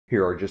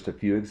Here are just a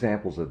few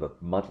examples of the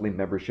monthly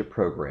membership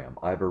program.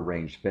 I've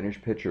arranged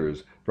finished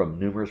pictures from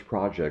numerous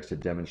projects to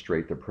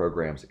demonstrate the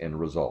program's end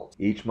results.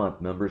 Each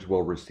month, members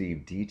will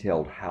receive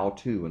detailed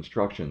how-to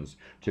instructions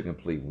to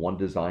complete one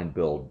design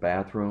build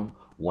bathroom,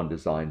 one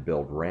design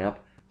build ramp,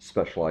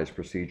 specialized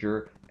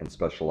procedure, and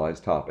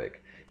specialized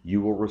topic.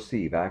 You will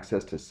receive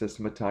access to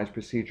systematized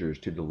procedures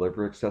to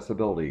deliver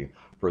accessibility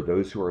for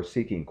those who are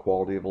seeking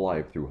quality of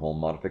life through home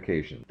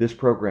modification. This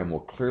program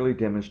will clearly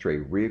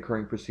demonstrate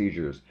recurring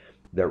procedures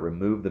that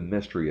remove the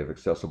mystery of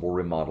accessible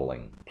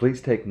remodeling. Please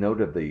take note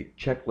of the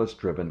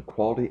checklist-driven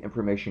quality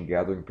information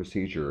gathering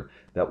procedure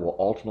that will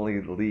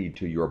ultimately lead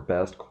to your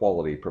best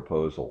quality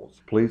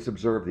proposals. Please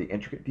observe the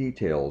intricate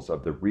details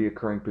of the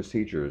recurring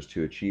procedures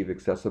to achieve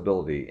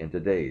accessibility in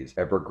today's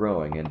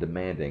ever-growing and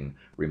demanding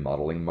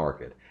remodeling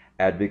market.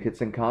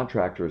 Advocates and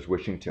contractors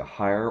wishing to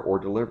hire or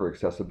deliver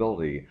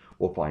accessibility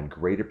will find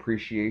great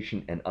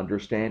appreciation and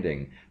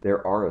understanding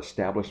there are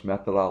established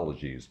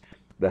methodologies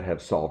that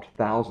have solved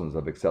thousands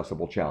of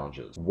accessible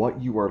challenges.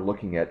 What you are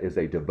looking at is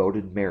a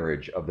devoted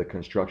marriage of the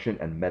construction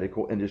and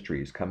medical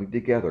industries coming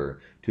together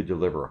to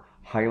deliver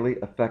highly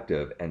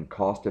effective and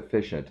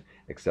cost-efficient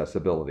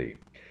accessibility.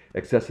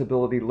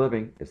 Accessibility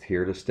living is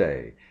here to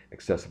stay.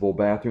 Accessible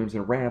bathrooms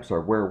and ramps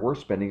are where we're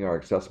spending our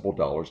accessible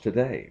dollars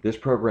today. This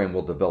program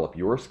will develop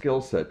your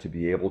skill set to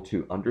be able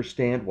to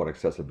understand what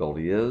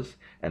accessibility is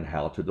and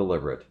how to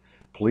deliver it.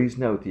 Please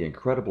note the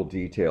incredible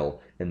detail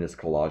in this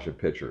collage of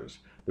pictures.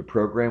 The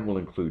program will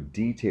include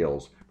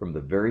details from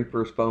the very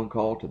first phone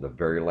call to the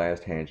very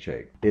last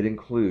handshake. It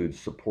includes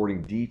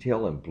supporting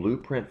detail in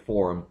blueprint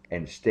form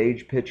and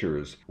stage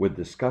pictures with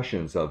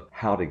discussions of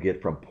how to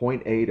get from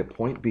point A to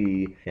point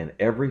B in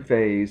every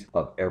phase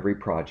of every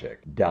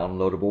project.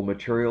 Downloadable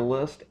material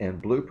list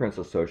and blueprints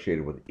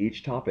associated with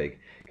each topic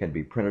can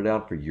be printed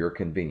out for your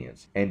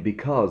convenience. And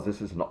because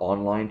this is an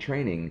online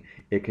training,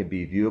 it can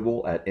be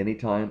viewable at any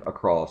time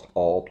across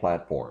all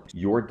platforms.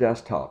 Your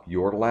desktop,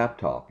 your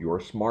laptop, your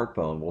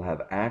smartphone will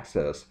have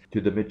access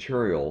to the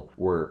material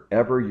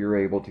wherever you're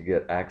able to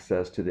get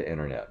access to the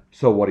internet.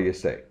 So what do you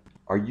say?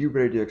 Are you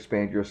ready to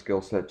expand your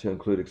skill set to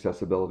include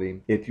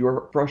accessibility? If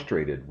you're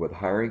frustrated with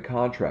hiring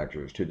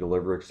contractors to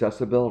deliver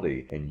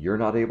accessibility and you're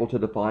not able to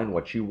define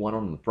what you want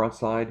on the front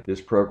side,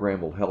 this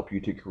program will help you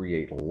to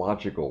create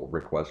logical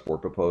requests for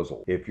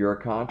proposal. If you're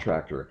a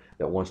contractor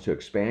that wants to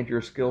expand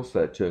your skill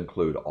set to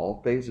include all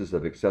phases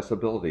of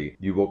accessibility,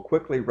 you will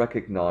quickly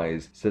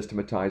recognize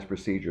systematized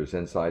procedures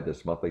inside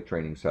this monthly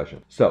training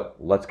session. So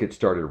let's get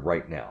started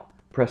right now.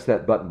 Press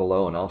that button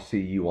below and I'll see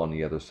you on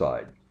the other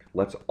side.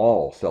 Let's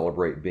all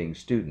celebrate being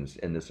students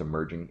in this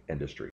emerging industry.